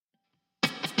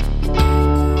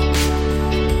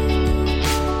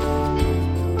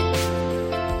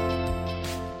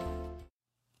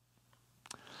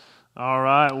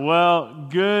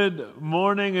Good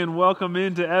morning and welcome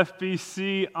into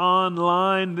FBC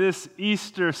Online this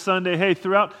Easter Sunday. Hey,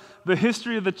 throughout the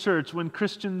history of the church, when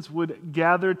Christians would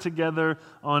gather together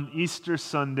on Easter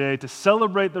Sunday to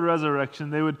celebrate the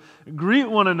resurrection, they would greet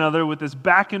one another with this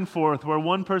back and forth where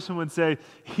one person would say,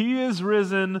 "He is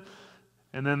risen,"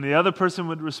 and then the other person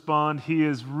would respond, "He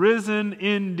is risen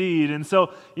indeed." And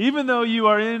so even though you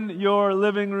are in your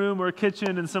living room or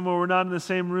kitchen and somewhere we're not in the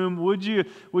same room, would you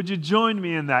join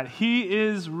me in that? He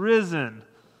is risen.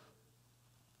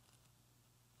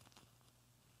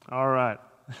 All right.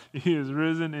 He is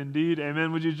risen indeed.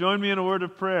 Amen. Would you join me in a word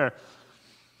of prayer?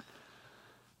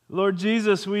 Lord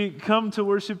Jesus, we come to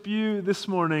worship you this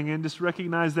morning and just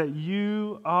recognize that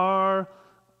you are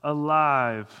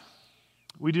alive.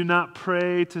 We do not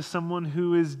pray to someone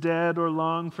who is dead or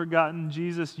long forgotten.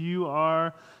 Jesus, you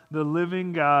are the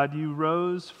living God. You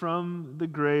rose from the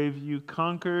grave. You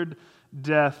conquered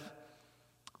death,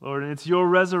 Lord. And it's your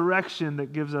resurrection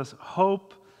that gives us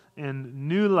hope and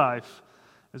new life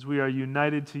as we are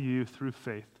united to you through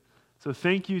faith. So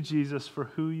thank you, Jesus, for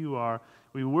who you are.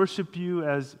 We worship you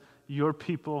as your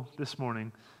people this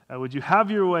morning. Would you have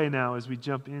your way now as we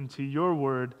jump into your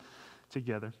word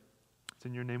together? It's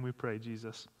in your name we pray,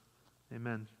 Jesus.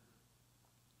 Amen.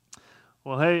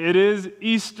 Well, hey, it is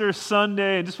Easter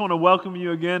Sunday. I just want to welcome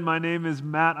you again. My name is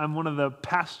Matt. I'm one of the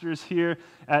pastors here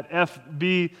at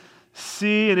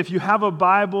FBC. And if you have a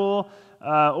Bible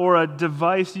or a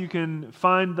device you can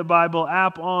find the Bible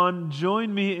app on,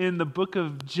 join me in the book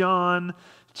of John,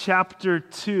 chapter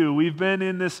 2. We've been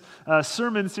in this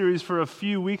sermon series for a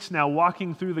few weeks now,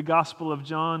 walking through the Gospel of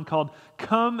John called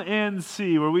Come and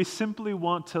See, where we simply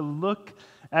want to look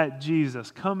at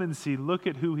Jesus. Come and see. Look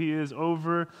at who he is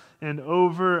over and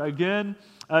over again.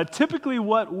 Typically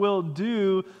what we'll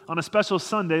do on a special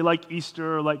Sunday like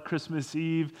Easter or like Christmas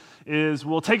Eve is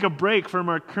we'll take a break from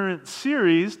our current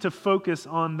series to focus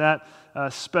on that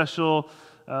special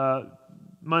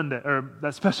Monday, or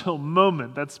that special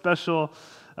moment, that special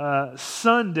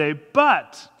Sunday.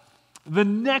 But the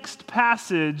next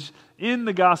passage in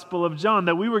the Gospel of John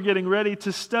that we were getting ready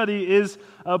to study is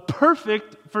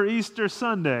perfect for Easter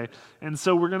Sunday. And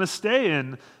so we're going to stay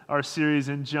in our series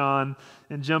in John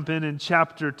and jump in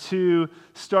chapter 2,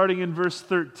 starting in verse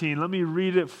 13. Let me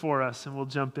read it for us and we'll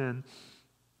jump in.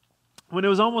 When it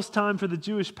was almost time for the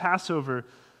Jewish Passover,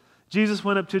 Jesus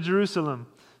went up to Jerusalem.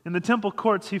 In the temple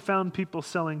courts, he found people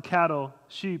selling cattle,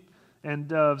 sheep, and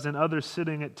doves, and others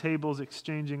sitting at tables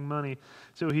exchanging money.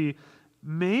 So he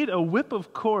made a whip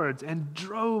of cords and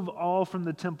drove all from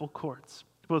the temple courts.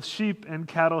 Both sheep and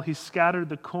cattle, he scattered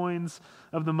the coins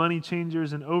of the money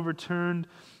changers and overturned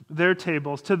their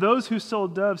tables. To those who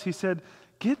sold doves, he said,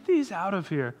 "Get these out of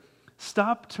here.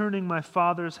 Stop turning my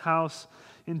Father's house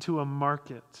into a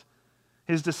market."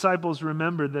 His disciples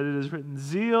remembered that it is written,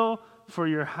 "Zeal for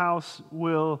your house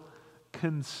will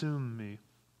consume me."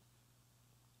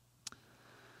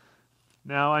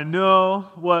 Now, I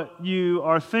know what you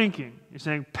are thinking. You're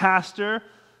saying, "Pastor,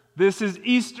 this is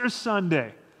Easter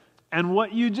Sunday, and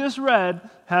what you just read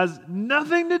has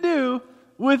nothing to do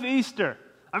with Easter."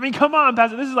 I mean, come on,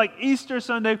 Pastor, this is like Easter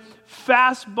Sunday,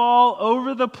 fastball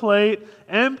over the plate,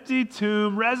 empty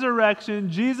tomb, resurrection,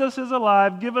 Jesus is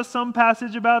alive. Give us some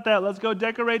passage about that. Let's go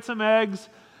decorate some eggs.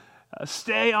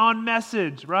 Stay on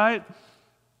message, right?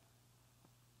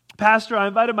 Pastor, I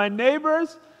invited my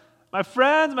neighbors, my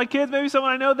friends, my kids, maybe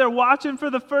someone I know, they're watching for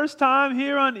the first time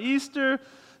here on Easter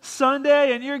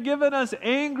Sunday, and you're giving us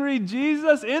angry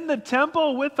Jesus in the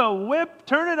temple with a whip,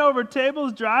 turning over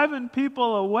tables, driving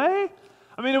people away?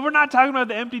 I mean, if we're not talking about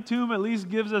the empty tomb, at least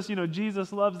gives us,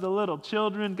 Jesus loves the little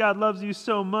children, God loves you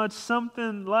so much,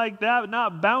 something like that,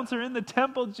 not bouncer in the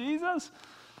temple, Jesus?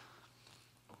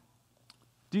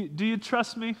 Do you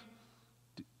trust me?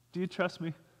 Do you trust me?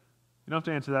 You don't have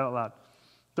to answer that out loud.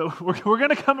 So we're going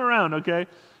to come around, okay?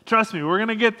 Trust me, we're going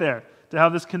to get there to how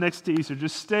this connects to Easter.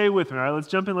 Just stay with me, all right? Let's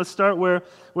jump in. Let's start where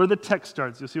the text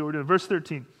starts. You'll see what we're doing. Verse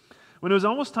 13. When it was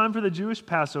almost time for the Jewish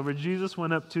Passover, Jesus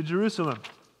went up to Jerusalem.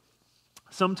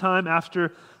 Sometime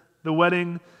after the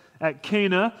wedding at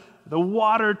Cana, the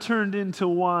water turned into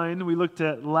wine we looked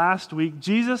at last week.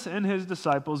 Jesus and his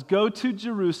disciples go to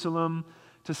Jerusalem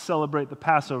to celebrate the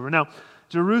Passover. Now,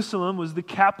 Jerusalem was the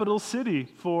capital city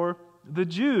for the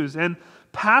Jews, and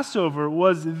Passover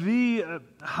was the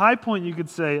high point, you could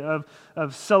say,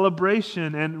 of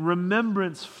celebration and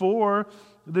remembrance for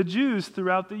the Jews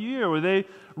throughout the year, where they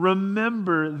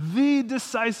remember the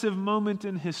decisive moment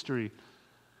in history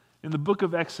in the book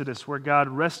of Exodus, where God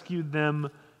rescued them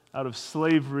out of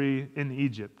slavery in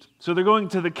Egypt. So they're going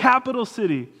to the capital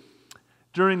city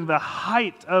during the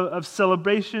height of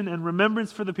celebration and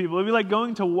remembrance for the people. It would be like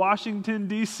going to Washington,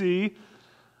 D.C.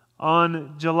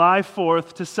 on July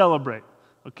 4th to celebrate,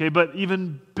 okay? But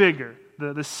even bigger.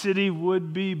 The city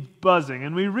would be buzzing.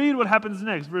 And we read what happens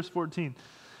next, verse 14.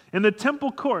 In the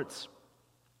temple courts,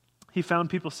 he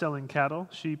found people selling cattle,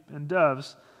 sheep, and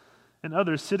doves, and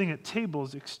others sitting at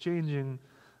tables exchanging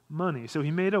money. So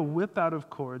he made a whip out of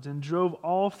cords and drove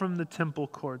all from the temple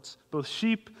courts, both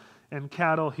sheep and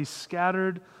cattle. He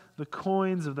scattered the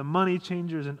coins of the money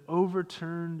changers and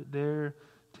overturned their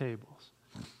tables.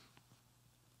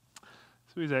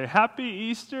 So we say, Happy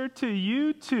Easter to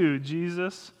you too,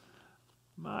 Jesus.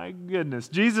 My goodness.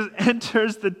 Jesus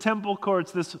enters the temple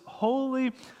courts, this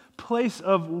holy place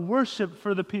of worship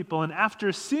for the people. And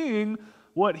after seeing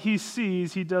what he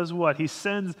sees, he does what? He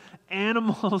sends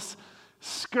animals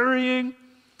scurrying.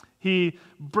 He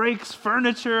breaks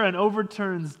furniture and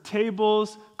overturns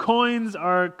tables. Coins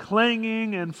are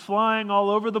clanging and flying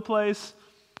all over the place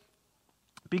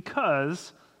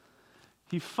because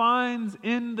he finds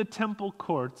in the temple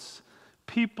courts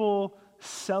people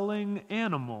selling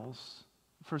animals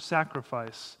for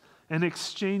sacrifice and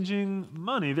exchanging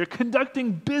money. They're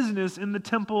conducting business in the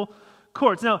temple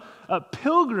courts. Now,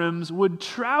 pilgrims would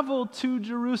travel to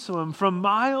Jerusalem from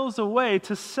miles away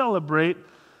to celebrate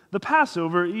the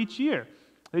Passover each year.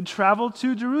 They'd travel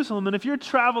to Jerusalem, and if you're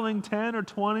traveling 10 or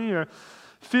 20 or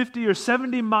 50 or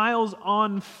 70 miles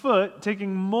on foot,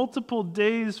 taking multiple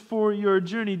days for your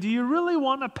journey, do you really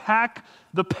want to pack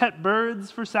the pet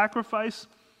birds for sacrifice?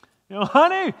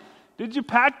 Honey, did you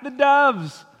pack the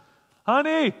doves?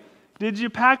 Honey, did you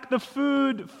pack the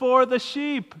food for the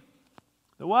sheep?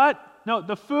 The what? No,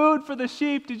 the food for the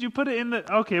sheep. Did you put it in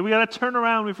the... Okay, we got to turn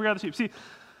around. We forgot the sheep. See,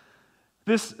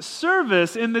 this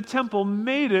service in the temple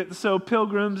made it so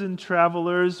pilgrims and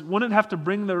travelers wouldn't have to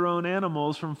bring their own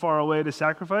animals from far away to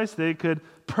sacrifice. They could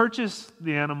purchase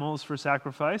the animals for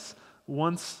sacrifice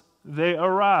once they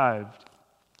arrived.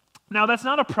 Now, that's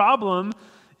not a problem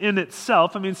in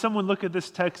itself. I mean, some would look at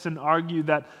this text and argue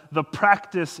that the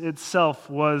practice itself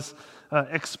was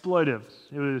exploitive.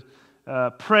 It would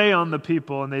prey on the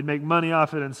people and they'd make money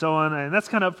off it and so on. And that's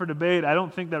kind of up for debate. I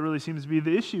don't think that really seems to be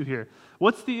the issue here.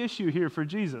 What's the issue here for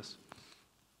Jesus?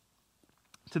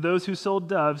 To those who sold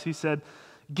doves, he said,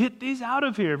 get these out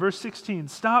of here. Verse 16,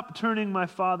 stop turning my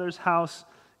Father's house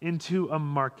into a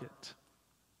market.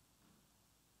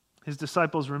 His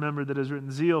disciples remembered that it is written,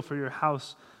 zeal for your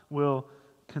house will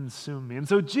consume me. And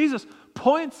so Jesus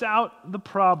points out the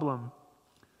problem.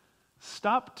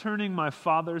 Stop turning my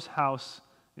Father's house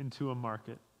into a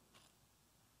market.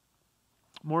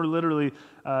 More literally,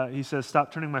 he says,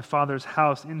 stop turning my Father's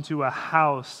house into a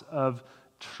house of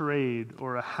trade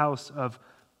or a house of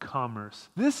commerce.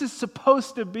 This is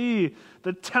supposed to be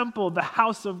the temple, the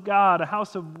house of God, a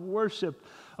house of worship,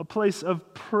 a place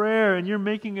of prayer, and you're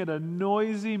making it a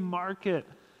noisy market,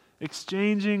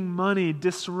 exchanging money,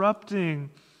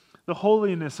 disrupting the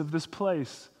holiness of this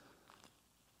place.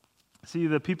 See,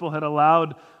 the people had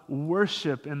allowed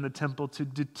worship in the temple to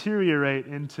deteriorate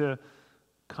into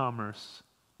commerce,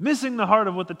 missing the heart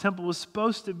of what the temple was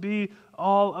supposed to be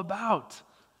all about.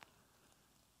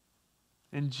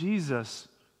 And Jesus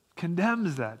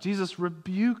condemns that. Jesus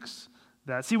rebukes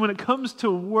that. See, when it comes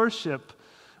to worship,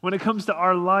 when it comes to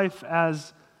our life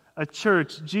as a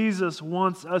church, Jesus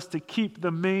wants us to keep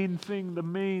the main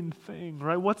thing,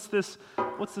 right? What's this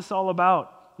all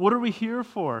about? What are we here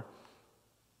for?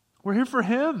 We're here for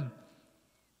Him.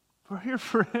 We're here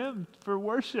for Him, for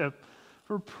worship,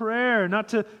 for prayer, not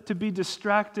to be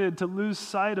distracted, to lose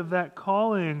sight of that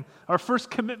calling. Our first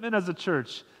commitment as a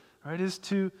church, right, is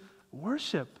to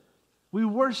worship. We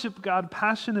worship God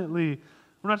passionately.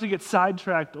 We're not to get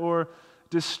sidetracked or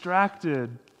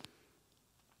distracted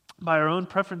by our own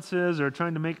preferences or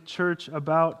trying to make church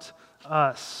about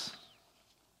us.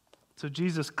 So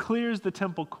Jesus clears the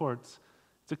temple courts.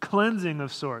 It's a cleansing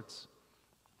of sorts.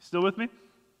 Still with me?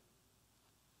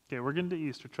 Okay, we're getting to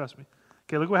Easter, trust me.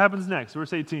 Okay, look what happens next,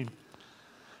 verse 18.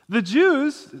 The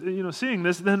Jews, seeing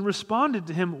this, then responded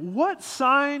to him, what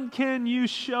sign can you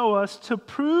show us to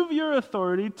prove your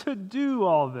authority to do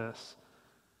all this?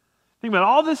 Think about it.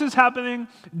 All this is happening.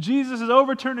 Jesus is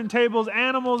overturning tables,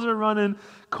 animals are running,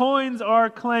 coins are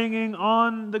clanging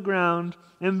on the ground,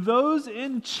 and those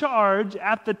in charge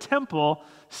at the temple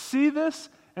see this,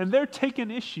 and they're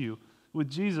taking issue with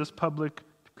Jesus' public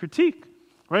critique.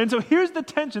 Right? And so here's the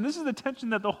tension. This is the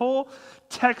tension that the whole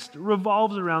text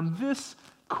revolves around. This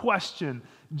question.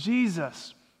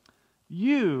 Jesus,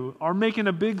 you are making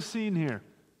a big scene here.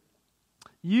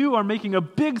 You are making a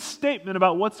big statement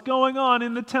about what's going on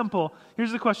in the temple.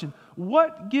 Here's the question.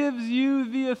 What gives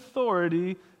you the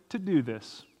authority to do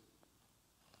this?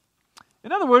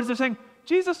 In other words, they're saying,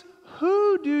 Jesus,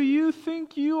 who do you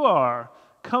think you are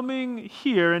coming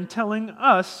here and telling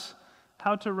us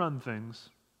how to run things?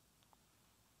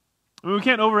 I mean, we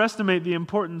can't overestimate the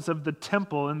importance of the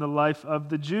temple in the life of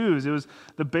the Jews. It was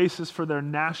the basis for their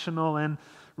national and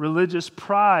religious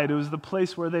pride. It was the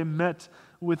place where they met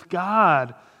with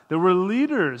God. There were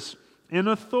leaders in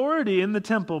authority in the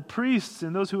temple, priests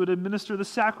and those who would administer the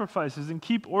sacrifices and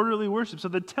keep orderly worship. So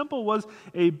the temple was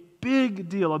a big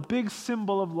deal, a big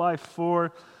symbol of life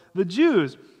for the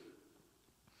Jews.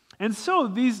 And so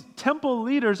these temple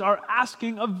leaders are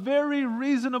asking a very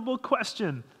reasonable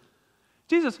question.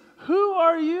 Jesus, who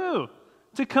are you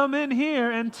to come in here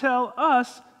and tell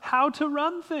us how to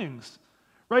run things?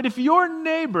 Right? If your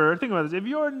neighbor, think about this, if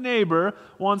your neighbor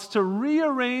wants to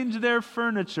rearrange their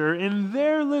furniture in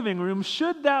their living room,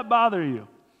 should that bother you?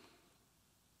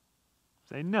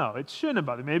 Say, no, it shouldn't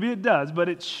bother you. Maybe it does, but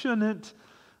it shouldn't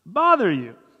bother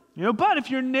you. But if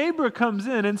your neighbor comes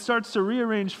in and starts to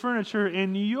rearrange furniture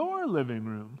in your living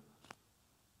room,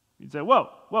 you'd say, whoa,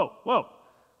 whoa, whoa.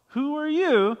 Who are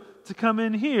you to come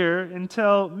in here and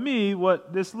tell me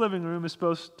what this living room is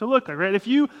supposed to look like, right? If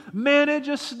you manage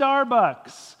a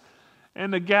Starbucks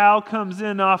and a gal comes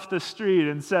in off the street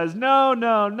and says,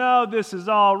 no, this is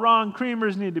all wrong.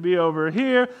 Creamers need to be over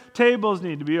here. Tables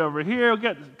need to be over here. We've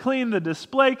got to clean the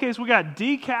display case. We got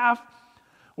decaf.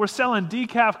 We're selling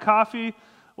decaf coffee.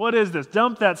 What is this?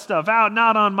 Dump that stuff out.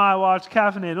 Not on my watch.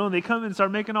 Caffeinated only. They come in and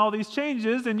start making all these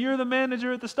changes, and you're the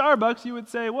manager at the Starbucks. You would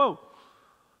say, whoa.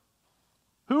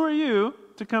 Who are you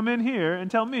to come in here and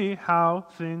tell me how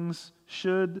things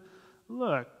should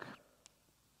look?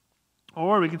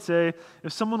 Or we could say,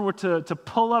 if someone were to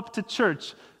pull up to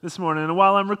church this morning, and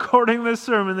while I'm recording this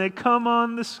sermon, they come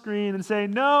on the screen and say,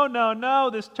 no,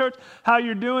 this church, how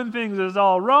you're doing things is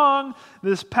all wrong.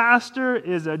 This pastor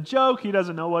is a joke. He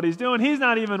doesn't know what he's doing. He's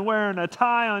not even wearing a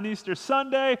tie on Easter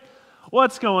Sunday.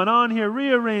 What's going on here?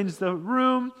 Rearrange the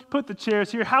room, put the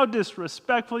chairs here. How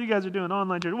disrespectful. You guys are doing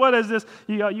online church. What is this?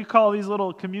 You call these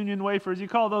little communion wafers, you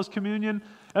call those communion.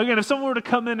 Again, if someone were to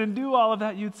come in and do all of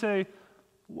that, you'd say,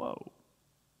 whoa.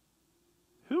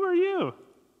 Who are you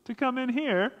to come in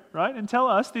here, right, and tell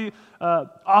us, the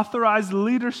authorized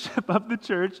leadership of the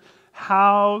church,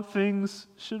 how things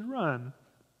should run?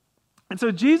 And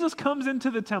so Jesus comes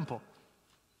into the temple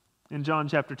in John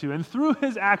chapter 2, and through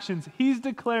his actions, he's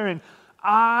declaring,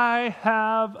 I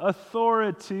have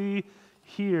authority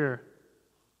here.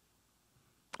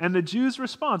 And the Jews'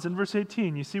 response in verse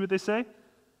 18, you see what they say?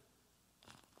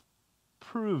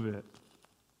 Prove it.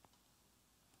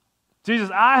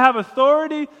 Jesus, I have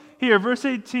authority here. Verse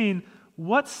 18,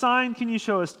 what sign can you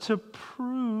show us to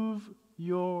prove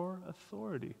your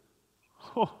authority?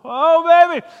 Oh,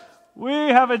 baby, we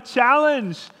have a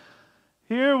challenge.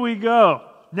 Here we go.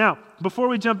 Now, before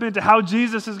we jump into how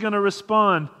Jesus is going to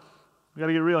respond, we got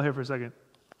to get real here for a second.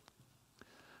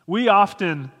 We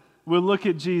often will look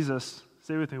at Jesus,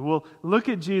 stay with me, we'll look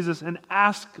at Jesus and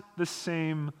ask the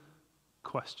same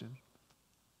question.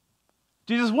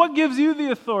 Jesus, what gives you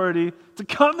the authority to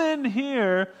come in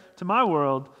here to my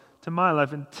world, to my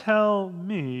life, and tell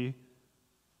me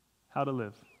how to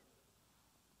live?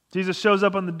 Jesus shows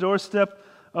up on the doorstep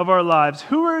of our lives.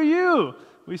 Who are you,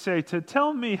 we say, to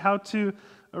tell me how to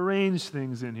arrange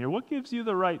things in here? What gives you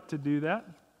the right to do that?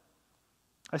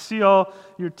 I see all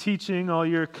your teaching, all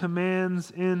your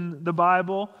commands in the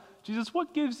Bible. Jesus,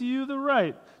 what gives you the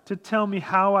right to tell me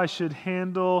how I should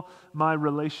handle my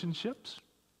relationships?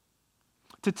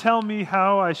 To tell me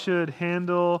how I should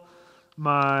handle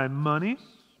my money?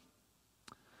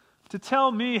 To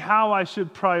tell me how I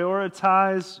should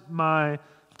prioritize my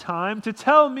time? To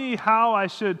tell me how I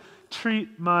should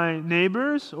treat my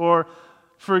neighbors or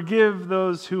forgive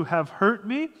those who have hurt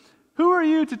me? Who are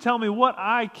you to tell me what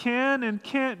I can and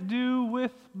can't do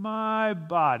with my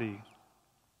body?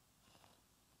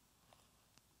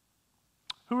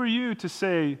 Who are you to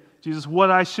say, Jesus,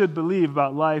 what I should believe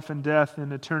about life and death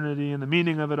and eternity and the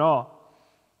meaning of it all?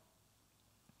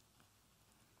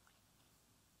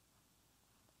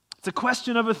 It's a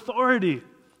question of authority.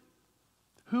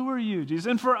 Who are you, Jesus?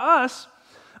 And for us,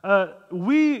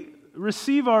 we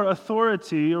receive our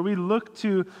authority, or we look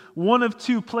to one of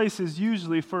two places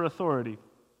usually for authority.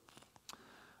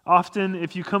 Often,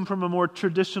 if you come from a more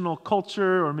traditional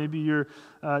culture, or maybe you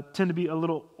tend to be a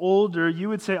little older, you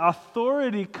would say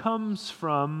authority comes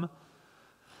from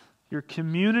your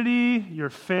community, your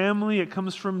family. It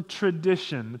comes from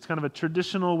tradition. It's kind of a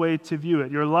traditional way to view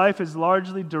it. Your life is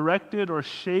largely directed or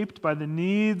shaped by the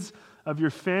needs of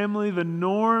your family, the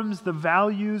norms, the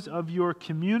values of your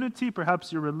community,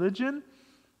 perhaps your religion.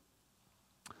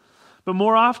 But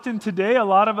more often today, a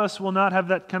lot of us will not have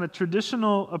that kind of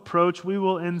traditional approach. We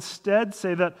will instead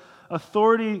say that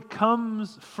authority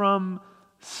comes from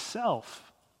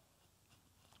self.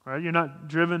 Right? You're not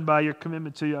driven by your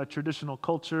commitment to a traditional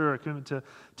culture or a commitment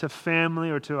to family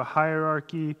or to a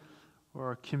hierarchy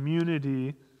or a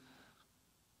community.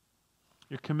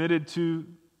 You're committed to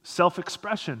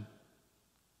self-expression,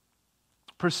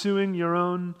 pursuing your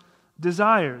own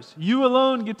desires. You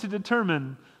alone get to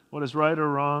determine what is right or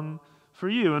wrong for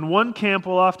you. And one camp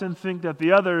will often think that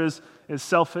the other is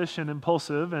selfish and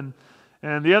impulsive, and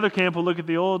the other camp will look at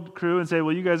the old crew and say,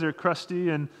 well, you guys are crusty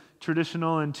and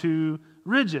traditional and too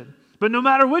rigid. But no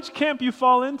matter which camp you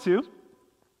fall into,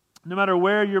 no matter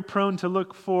where you're prone to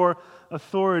look for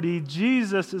authority,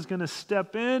 Jesus is going to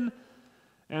step in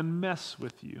and mess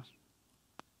with you.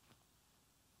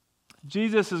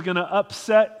 Jesus is going to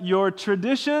upset your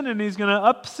tradition, and he's going to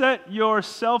upset your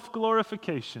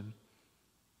self-glorification.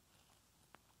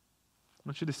 I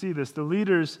want you to see this. The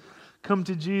leaders come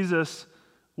to Jesus.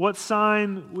 What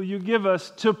sign will you give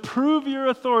us to prove your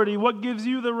authority? What gives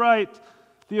you the right,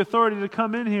 the authority to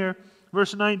come in here?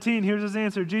 Verse 19, here's his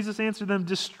answer. Jesus answered them,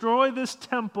 destroy this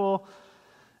temple,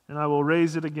 and I will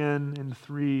raise it again in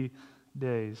 3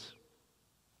 days.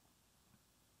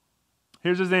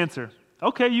 Here's his answer.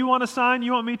 Okay, you want a sign?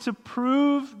 You want me to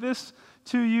prove this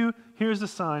to you? Here's the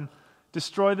sign.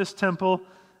 Destroy this temple,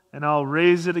 and I'll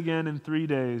raise it again in 3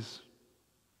 days.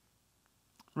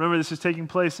 Remember, this is taking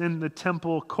place in the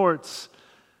temple courts.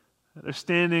 They're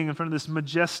standing in front of this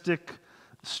majestic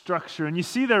structure, and you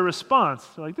see their response.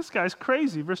 They're like, this guy's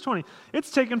crazy. Verse 20, it's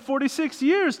taken 46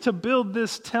 years to build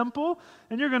this temple,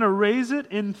 and you're going to raise it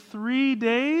in 3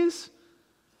 days?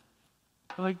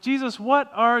 They're like, Jesus, what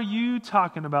are you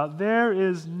talking about? There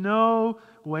is no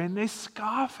way. And they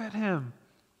scoff at him.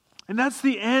 And that's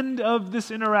the end of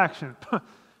this interaction.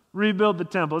 Rebuild the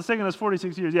temple. It's taken us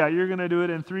 46 years. Yeah, you're going to do it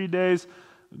in 3 days.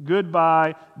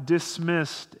 Goodbye,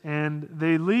 dismissed, and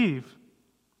they leave.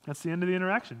 That's the end of the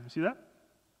interaction. You see that?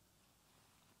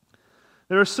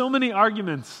 There are so many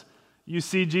arguments you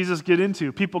see Jesus get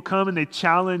into. People come and they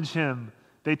challenge him.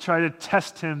 They try to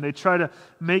test him. They try to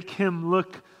make him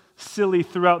look silly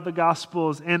throughout the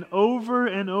Gospels. And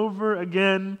over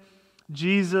again,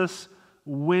 Jesus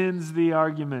wins the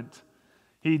argument.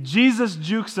 Jesus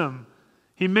jukes them.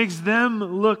 He makes them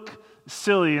look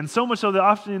silly, and so much so that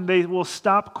often they will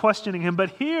stop questioning him. But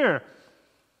here,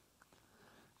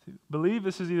 I believe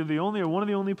this is either the only or one of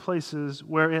the only places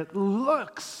where it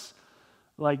looks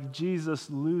like Jesus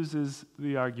loses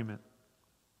the argument.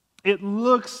 It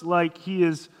looks like he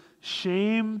is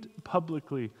shamed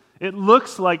publicly. It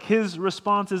looks like his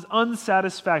response is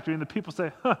unsatisfactory, and the people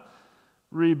say,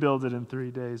 rebuild it in 3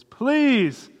 days.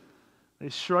 Please! They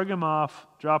shrug him off,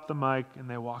 drop the mic, and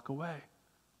they walk away.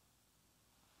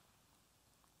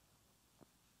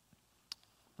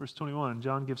 Verse 21,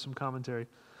 John gives some commentary.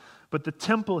 But the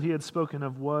temple he had spoken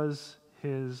of was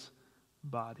his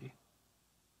body.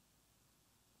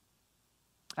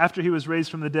 After he was raised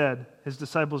from the dead, his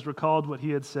disciples recalled what he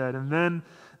had said, and then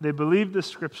they believed the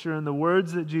scripture and the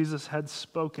words that Jesus had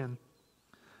spoken.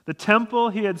 The temple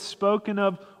he had spoken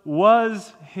of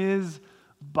was his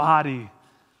body.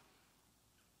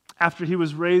 After he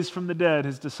was raised from the dead,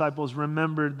 his disciples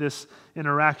remembered this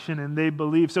interaction and they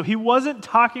believed. So he wasn't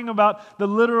talking about the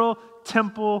literal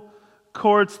temple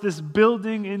courts, this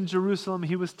building in Jerusalem.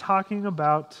 He was talking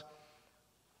about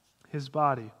his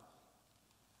body.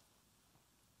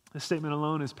 This statement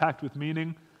alone is packed with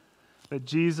meaning, that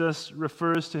Jesus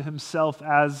refers to himself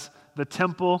as the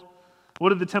temple. What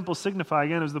did the temple signify?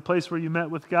 Again, it was the place where you met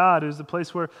with God. It was the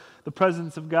place where the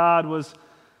presence of God was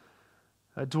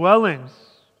dwelling.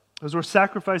 It was where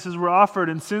sacrifices were offered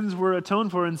and sins were atoned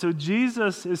for. And so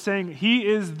Jesus is saying he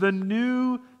is the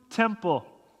new temple.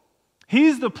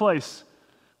 He's the place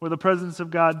where the presence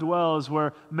of God dwells,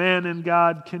 where man and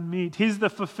God can meet. He's the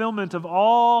fulfillment of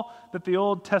all that the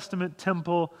Old Testament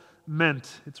temple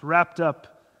meant. It's wrapped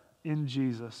up in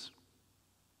Jesus.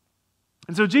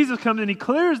 And so Jesus comes and he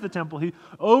clears the temple. He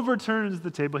overturns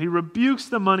the table. He rebukes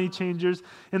the money changers.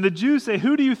 And the Jews say,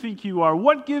 who do you think you are?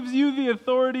 What gives you the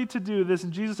authority to do this?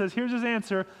 And Jesus says, here's his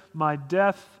answer, my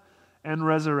death and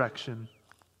resurrection.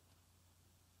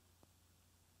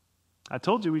 I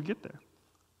told you we'd get there.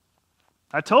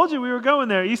 I told you we were going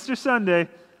there, Easter Sunday.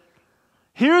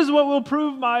 Here's what will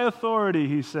prove my authority,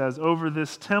 he says, over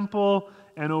this temple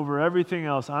and over everything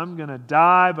else. I'm going to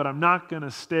die, but I'm not going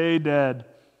to stay dead.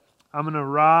 I'm going to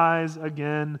rise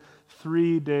again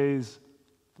 3 days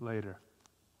later.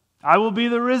 I will be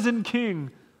the risen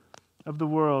King of the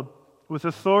world with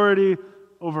authority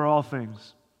over all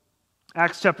things.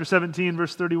 Acts chapter 17,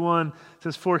 verse 31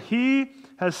 says, "For he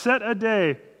has set a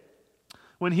day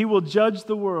when he will judge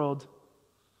the world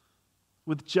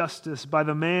with justice by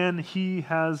the man he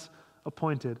has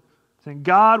appointed." Saying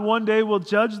God one day will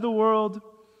judge the world,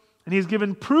 and he's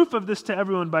given proof of this to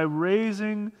everyone by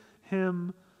raising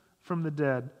him from the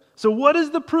dead. So what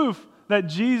is the proof that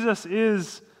Jesus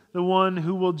is the one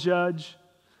who will judge?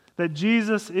 That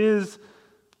Jesus is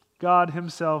God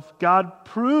himself. God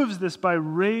proves this by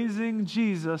raising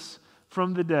Jesus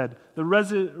from the dead. The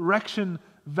resurrection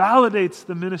validates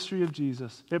the ministry of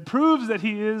Jesus. It proves that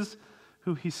he is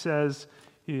who he says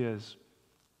he is.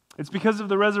 It's because of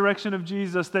the resurrection of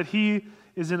Jesus that he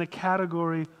is in a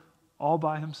category all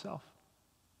by himself.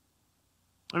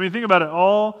 I mean, think about it.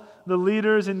 All the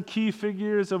leaders and key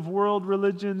figures of world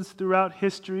religions throughout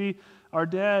history are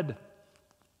dead.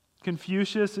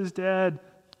 Confucius is dead.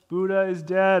 Buddha is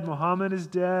dead. Muhammad is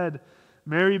dead.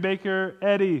 Mary Baker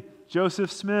Eddy, Joseph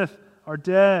Smith are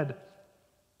dead.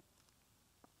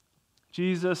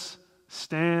 Jesus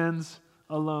stands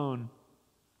alone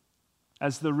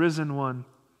as the risen one,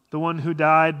 the one who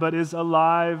died but is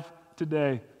alive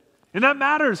today. And that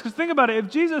matters, because think about it. If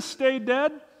Jesus stayed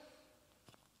dead,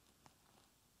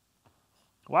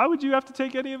 why would you have to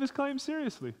take any of his claims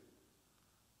seriously?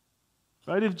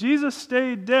 Right? If Jesus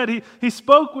stayed dead, he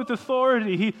spoke with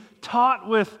authority. He taught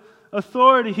with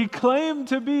authority. He claimed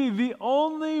to be the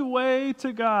only way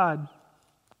to God.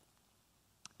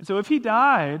 And so if he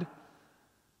died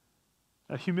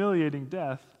a humiliating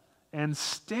death and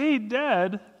stayed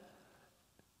dead,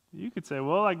 you could say,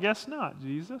 well, I guess not,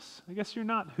 Jesus. I guess you're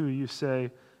not who you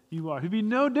say you are. He'd be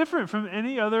no different from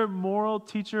any other moral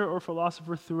teacher or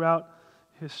philosopher throughout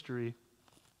history.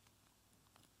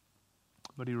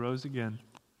 But he rose again.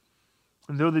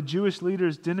 And though the Jewish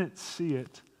leaders didn't see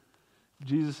it,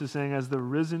 Jesus is saying, as the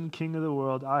risen King of the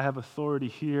world, I have authority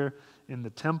here in the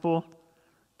temple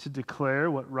to declare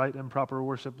what right and proper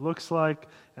worship looks like,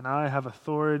 and I have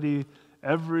authority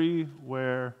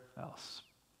everywhere else.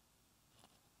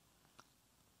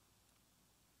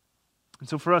 And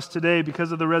so for us today,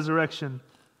 because of the resurrection,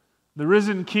 the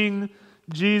risen King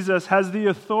Jesus has the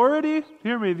authority,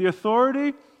 hear me, the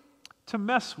authority to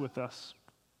mess with us.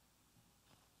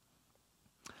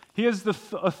 He has the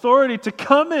authority to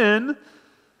come in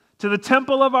to the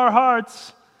temple of our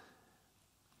hearts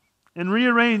and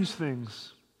rearrange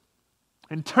things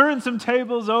and turn some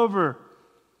tables over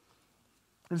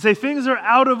and say things are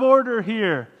out of order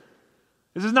here.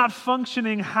 This is not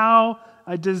functioning how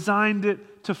I designed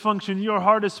it to function. Your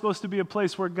heart is supposed to be a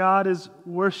place where God is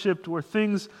worshiped, where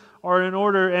things are in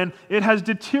order, and it has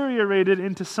deteriorated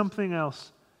into something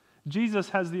else. Jesus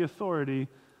has the authority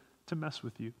to mess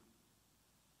with you.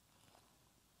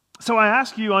 So I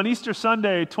ask you on Easter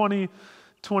Sunday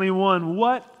 2021,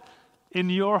 what in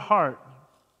your heart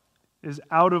is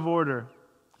out of order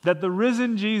that the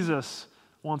risen Jesus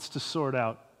wants to sort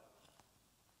out?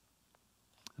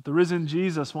 That the risen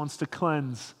Jesus wants to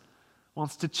cleanse,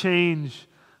 wants to change,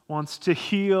 wants to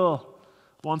heal,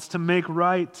 wants to make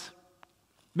right.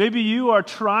 Maybe you are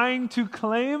trying to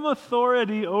claim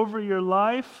authority over your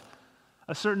life,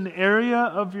 a certain area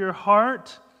of your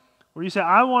heart, where you say,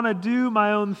 I want to do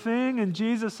my own thing, and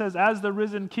Jesus says, as the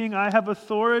risen King, I have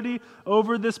authority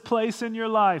over this place in your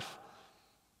life.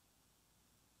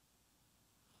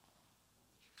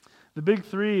 The big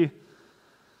three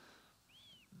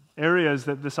areas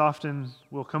that this often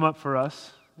will come up for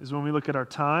us is when we look at our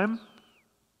time,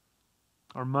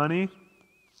 our money,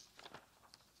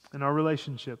 and our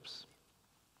relationships.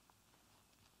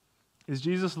 Is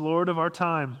Jesus Lord of our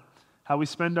time? How we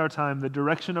spend our time, the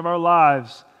direction of our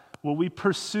lives, what we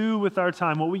pursue with our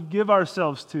time, what we give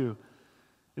ourselves to?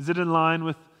 Is it in line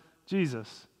with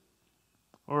Jesus?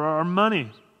 Or our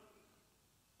money?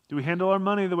 Do we handle our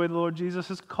money the way the Lord Jesus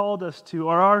has called us to?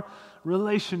 Or our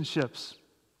relationships?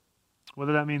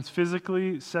 Whether that means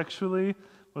physically, sexually,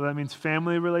 whether that means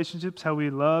family relationships, how we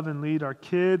love and lead our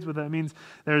kids, whether that means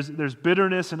there's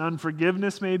bitterness and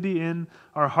unforgiveness maybe in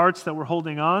our hearts that we're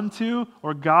holding on to,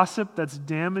 or gossip that's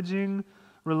damaging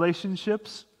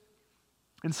relationships.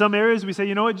 In some areas we say,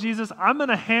 you know what, Jesus, I'm going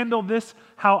to handle this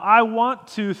how I want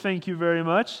to, thank you very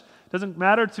much. It doesn't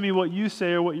matter to me what you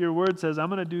say or what your word says. I'm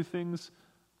going to do things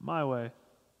my way.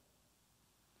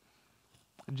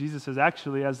 And Jesus says,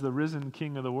 actually, as the risen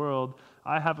King of the world,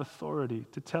 I have authority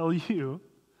to tell you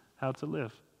how to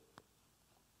live.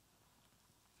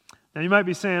 Now you might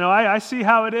be saying, I see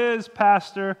how it is,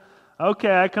 Pastor.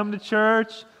 Okay, I come to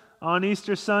church on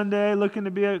Easter Sunday looking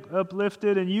to be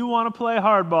uplifted, and you want to play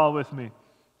hardball with me.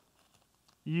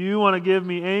 You want to give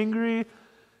me angry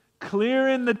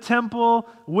clearing the temple,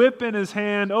 whip in his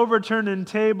hand, overturning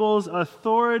tables,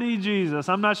 authority Jesus.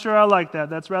 I'm not sure I like that.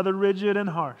 That's rather rigid and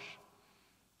harsh.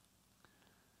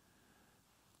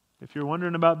 If you're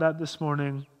wondering about that this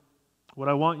morning, what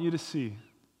I want you to see,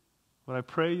 what I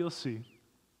pray you'll see,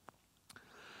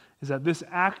 is that this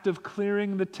act of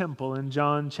clearing the temple in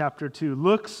John chapter 2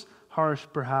 looks harsh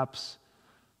perhaps,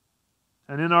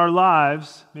 and in our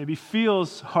lives maybe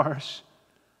feels harsh,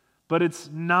 but it's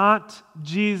not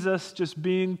Jesus just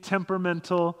being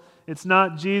temperamental. It's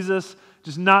not Jesus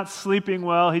just not sleeping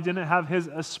well. He didn't have his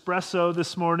espresso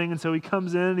this morning, and so he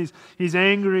comes in, he's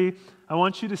angry. I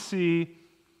want you to see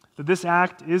that this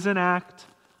act is an act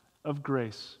of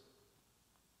grace.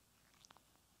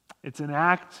 It's an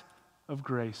act of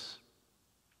grace.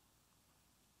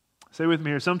 Say with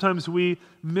me here, sometimes we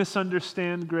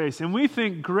misunderstand grace, and we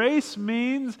think grace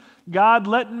means God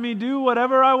letting me do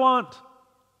whatever I want.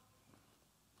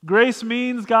 Grace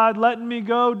means God letting me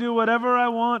go do whatever I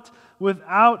want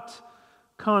without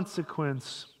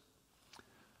consequence.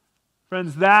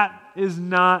 Friends, that is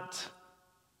not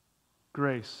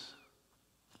grace.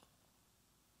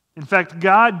 In fact,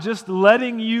 God just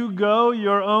letting you go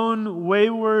your own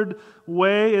wayward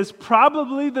way is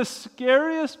probably the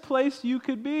scariest place you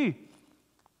could be. In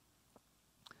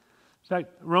fact,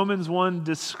 Romans 1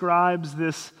 describes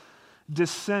this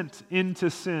descent into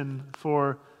sin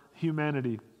for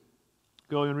humanity.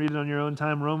 Go and read it on your own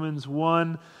time. Romans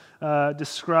 1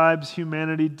 describes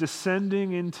humanity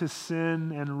descending into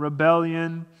sin and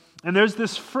rebellion. And there's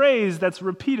this phrase that's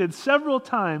repeated several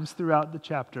times throughout the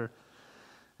chapter.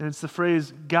 And it's the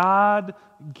phrase, God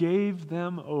gave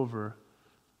them over.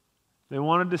 They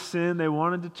wanted to sin, they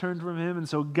wanted to turn from Him, and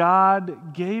so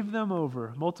God gave them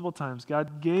over. Multiple times,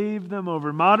 God gave them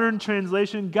over. Modern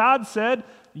translation, God said,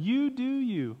 you do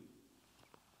you.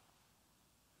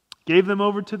 Gave them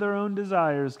over to their own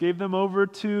desires, gave them over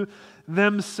to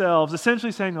themselves,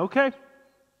 essentially saying, okay,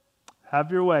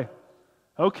 have your way.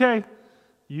 Okay,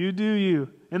 you do you.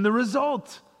 And the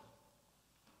result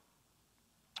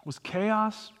was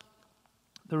chaos.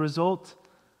 The result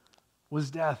was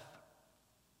death.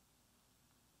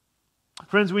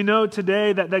 Friends, we know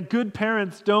today that good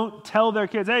parents don't tell their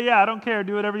kids, hey, I don't care,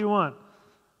 do whatever you want.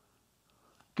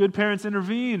 Good parents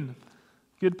intervene.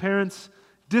 Good parents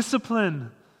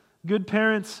discipline. Good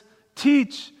parents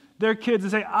teach their kids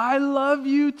and say, I love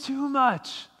you too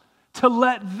much to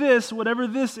let this, whatever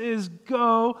this is,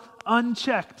 go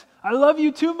unchecked. I love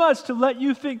you too much to let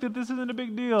you think that this isn't a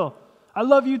big deal. I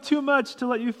love you too much to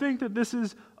let you think that this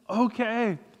is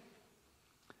okay.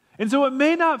 And so it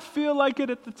may not feel like it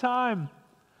at the time,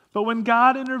 but when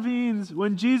God intervenes,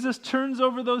 when Jesus turns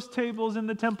over those tables in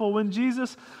the temple, when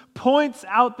Jesus points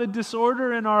out the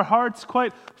disorder in our hearts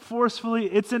quite forcefully,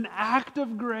 it's an act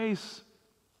of grace.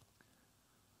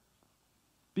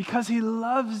 Because He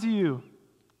loves you.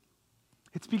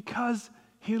 It's because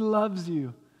He loves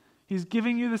you. He's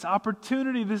giving you this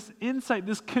opportunity, this insight,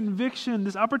 this conviction,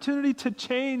 this opportunity to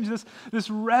change, this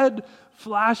red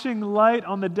flashing light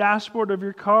on the dashboard of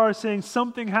your car saying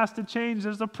something has to change.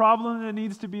 There's a problem that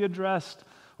needs to be addressed,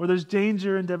 or there's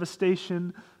danger and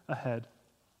devastation ahead.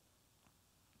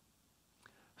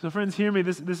 So friends, hear me.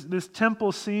 This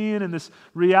temple scene and this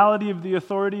reality of the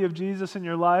authority of Jesus in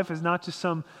your life is not just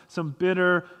some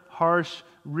bitter, harsh,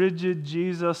 rigid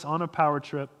Jesus on a power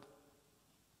trip.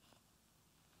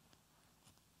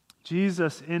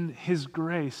 Jesus, in His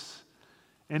grace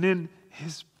and in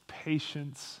His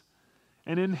patience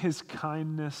and in His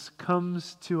kindness,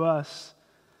 comes to us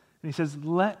and He says,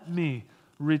 let me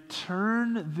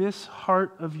return this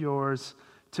heart of yours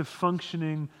to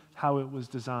functioning how it was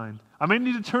designed. I may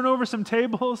need to turn over some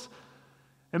tables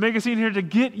and make a scene here to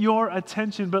get your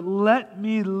attention, but let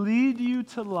me lead you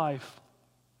to life.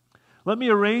 Let me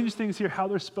arrange things here how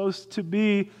they're supposed to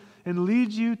be and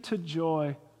lead you to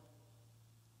joy.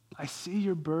 I see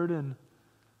your burden.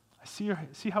 I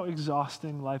see how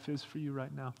exhausting life is for you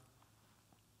right now.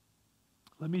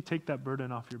 Let me take that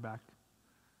burden off your back.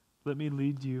 Let me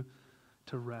lead you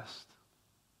to rest.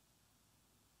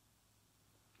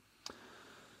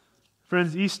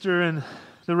 Friends, Easter and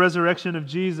the resurrection of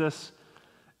Jesus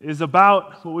is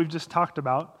about what we've just talked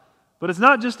about, but it's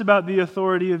not just about the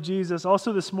authority of Jesus.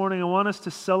 Also this morning, I want us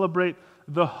to celebrate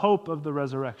the hope of the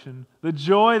resurrection, the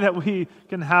joy that we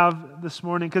can have this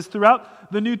morning. Because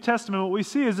throughout the New Testament, what we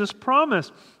see is this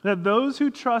promise that those who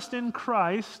trust in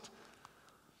Christ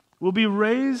will be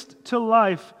raised to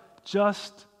life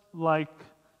just like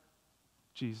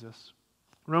Jesus.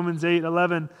 Romans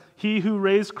 8:11, He who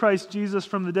raised Christ Jesus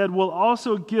from the dead will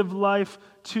also give life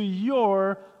to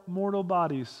your mortal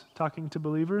bodies. Talking to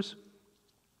believers.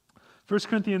 1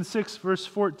 Corinthians 6, verse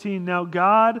 14, now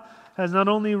God has not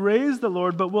only raised the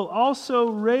Lord, but will also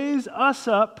raise us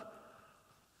up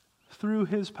through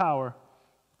his power.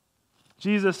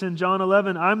 Jesus in John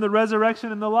 11, I'm the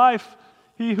resurrection and the life.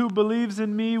 He who believes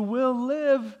in me will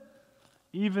live,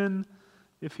 even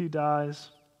if he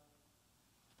dies.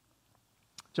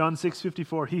 John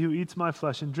 6:54, he who eats my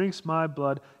flesh and drinks my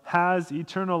blood has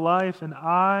eternal life, and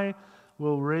I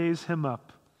will raise him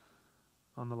up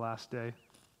on the last day.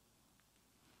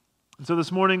 And so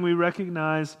this morning we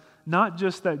recognize not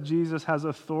just that Jesus has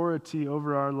authority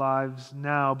over our lives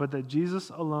now, but that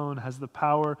Jesus alone has the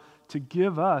power to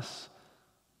give us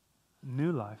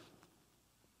new life,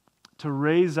 to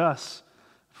raise us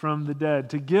from the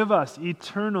dead, to give us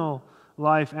eternal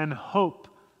life and hope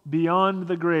beyond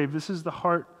the grave. This is the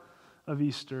heart of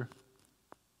Easter.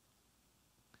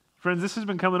 Friends, this has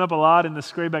been coming up a lot in the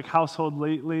Skraybeck household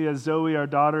lately as Zoe, our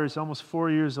daughter, is almost 4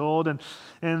 years old,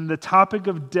 and the topic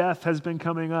of death has been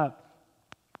coming up.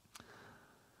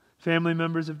 Family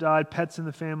members have died, pets in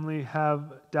the family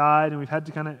have died, and we've had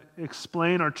to kind of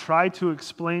explain or try to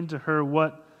explain to her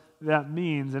what that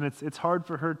means, and it's hard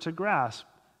for her to grasp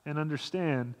and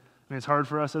understand. I mean, it's hard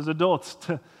for us as adults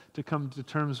to come to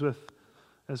terms with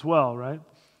as well, right?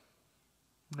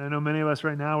 I know many of us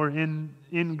right now are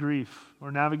in grief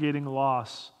or navigating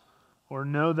loss or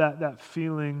know that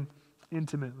feeling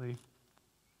intimately.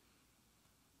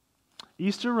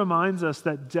 Easter reminds us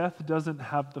that death doesn't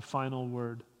have the final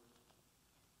word.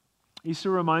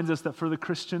 Easter reminds us that for the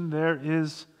Christian there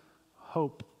is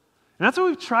hope. And that's what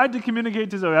we've tried to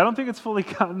communicate to Zoe. I don't think it's fully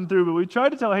gotten through, but we've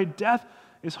tried to tell her, hey, death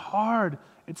is hard,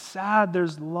 it's sad,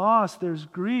 there's loss, there's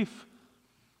grief.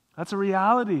 That's a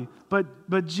reality.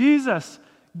 But Jesus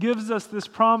gives us this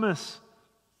promise.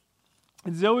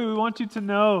 And Zoe, we want you to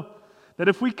know that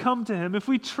if we come to him, if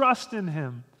we trust in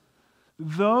him,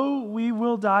 though we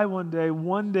will die one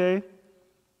day,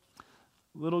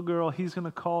 little girl, he's going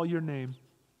to call your name.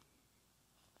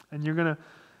 And you're going to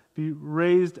be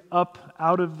raised up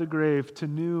out of the grave to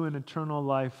new and eternal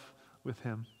life with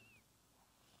him.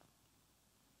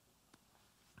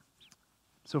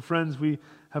 So friends, we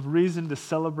have reason to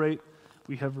celebrate.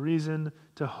 We have reason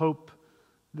to hope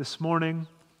this morning.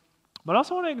 But I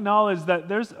also want to acknowledge that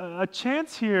there's a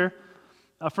chance here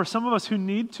for some of us who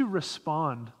need to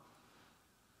respond.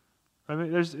 I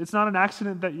mean, it's not an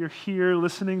accident that you're here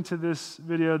listening to this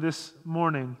video this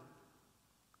morning.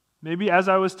 Maybe as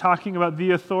I was talking about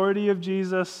the authority of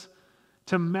Jesus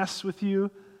to mess with you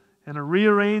and to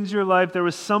rearrange your life, there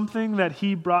was something that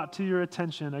he brought to your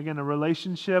attention. Again, a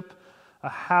relationship, a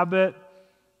habit,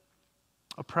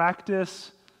 a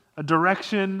practice, a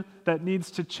direction that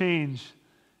needs to change.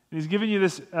 And he's given you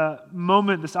this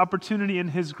moment, this opportunity in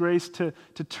his grace to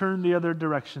turn the other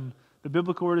direction. The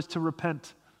biblical word is to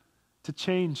repent, to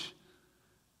change,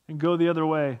 and go the other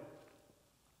way.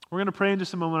 We're going to pray in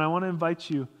just a moment. I want to invite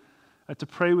you to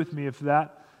pray with me if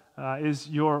that is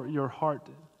your heart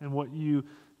and what you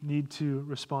need to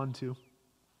respond to.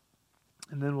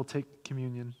 And then we'll take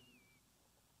communion.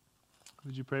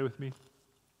 Would you pray with me?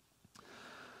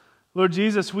 Lord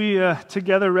Jesus, we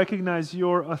together recognize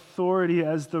your authority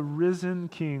as the risen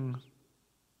King.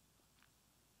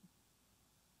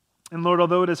 And Lord,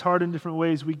 although it is hard in different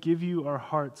ways, we give you our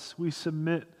hearts. We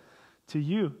submit to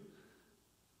you.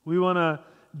 We want to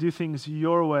do things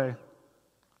your way.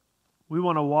 We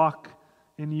want to walk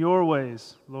in your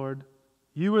ways, Lord.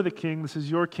 You are the King. This is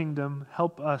your kingdom.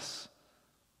 Help us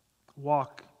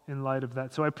walk in light of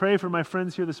that. So I pray for my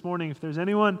friends here this morning, if there's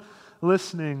anyone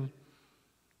listening,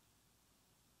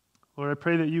 Lord, I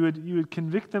pray that you would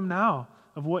convict them now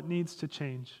of what needs to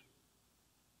change.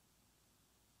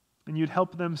 And you'd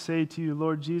help them say to you,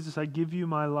 Lord Jesus, I give you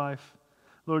my life.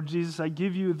 Lord Jesus, I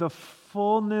give you the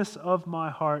fullness of my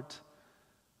heart.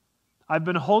 I've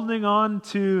been holding on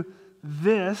to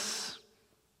this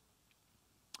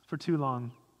for too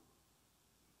long.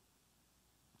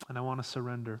 And I want to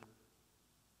surrender.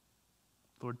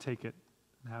 Lord, take it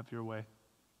and have your way.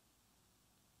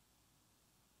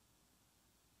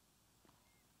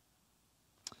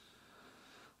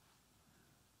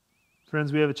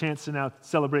 Friends, we have a chance to now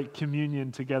celebrate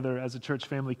communion together as a church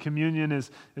family. Communion is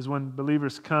when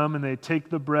believers come and they take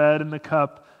the bread and the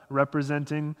cup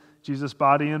representing Jesus'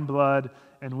 body and blood,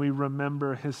 and we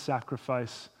remember his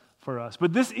sacrifice for us.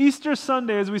 But this Easter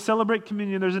Sunday, as we celebrate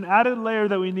communion, there's an added layer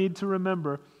that we need to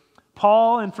remember.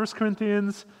 Paul in 1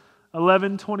 Corinthians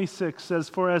 11:26 says,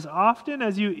 "For as often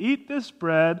as you eat this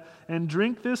bread and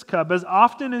drink this cup, as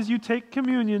often as you take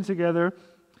communion together,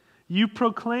 you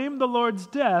proclaim the Lord's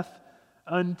death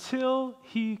until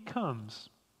he comes."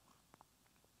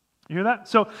 You hear that?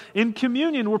 So in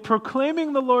communion, we're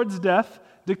proclaiming the Lord's death,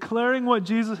 declaring what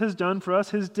Jesus has done for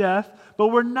us, his death, but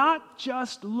we're not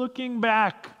just looking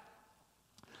back.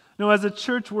 No, as a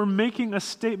church, we're making a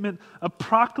statement, a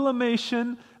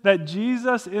proclamation that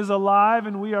Jesus is alive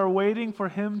and we are waiting for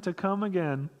him to come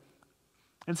again.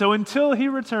 And so until he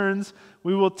returns,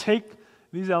 we will take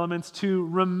these elements to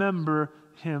remember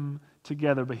him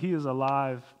together. But he is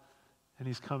alive and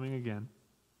he's coming again.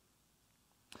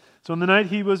 So on the night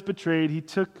he was betrayed, he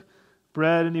took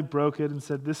bread and he broke it and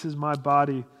said, "This is my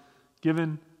body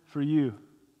given for you.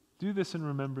 Do this in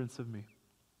remembrance of me."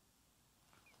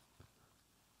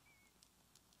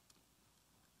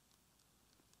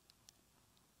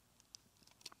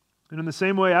 And in the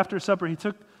same way, after supper, he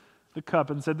took the cup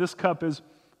and said, "This cup is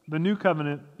the new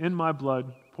covenant in my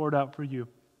blood poured out for you.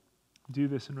 Do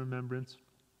this in remembrance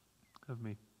of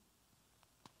me."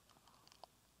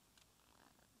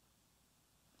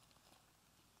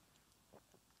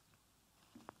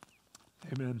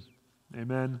 Amen.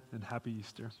 Amen, and happy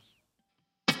Easter.